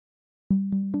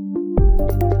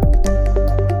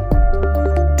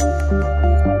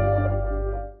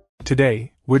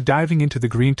Today, we're diving into the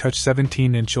GreenTouch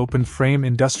 17-inch open-frame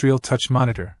industrial touch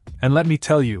monitor, and let me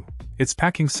tell you, it's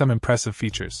packing some impressive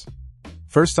features.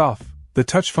 First off, the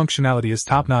touch functionality is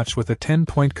top-notch with a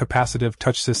 10-point capacitive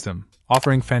touch system,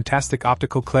 offering fantastic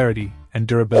optical clarity and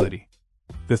durability.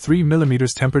 The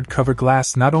 3mm tempered cover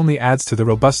glass not only adds to the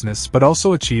robustness but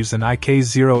also achieves an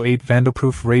IK08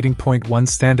 vandalproof rating. One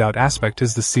standout aspect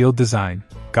is the sealed design,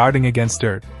 guarding against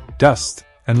dirt, dust,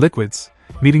 and liquids,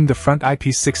 meeting the front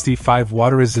IP65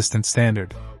 water-resistant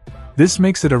standard. This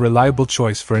makes it a reliable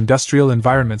choice for industrial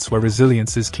environments where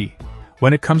resilience is key.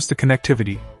 When it comes to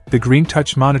connectivity, the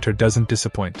GreenTouch monitor doesn't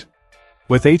disappoint.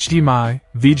 With HDMI,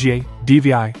 VGA,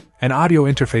 DVI, and audio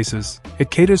interfaces,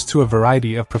 it caters to a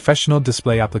variety of professional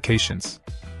display applications.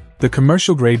 The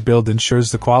commercial-grade build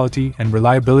ensures the quality and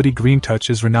reliability GreenTouch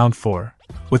is renowned for,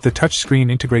 with the touchscreen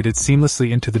integrated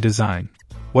seamlessly into the design.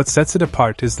 What sets it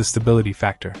apart is the stability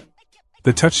factor.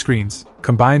 The touchscreens,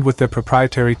 combined with their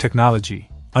proprietary technology,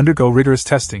 undergo rigorous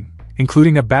testing,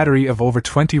 including a battery of over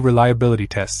 20 reliability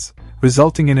tests,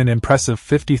 resulting in an impressive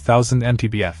 50,000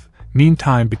 mTBF, mean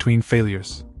time between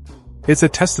failures. It's a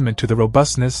testament to the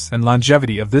robustness and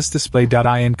longevity of this display.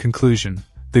 In conclusion,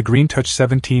 the GreenTouch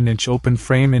 17-inch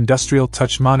open-frame industrial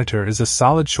touch monitor is a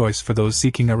solid choice for those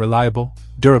seeking a reliable,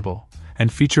 durable,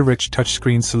 and feature-rich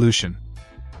touchscreen solution.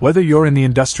 Whether you're in the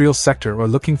industrial sector or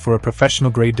looking for a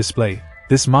professional-grade display,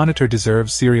 this monitor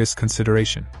deserves serious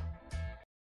consideration.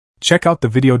 Check out the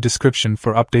video description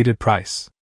for updated price.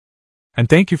 And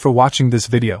thank you for watching this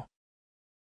video.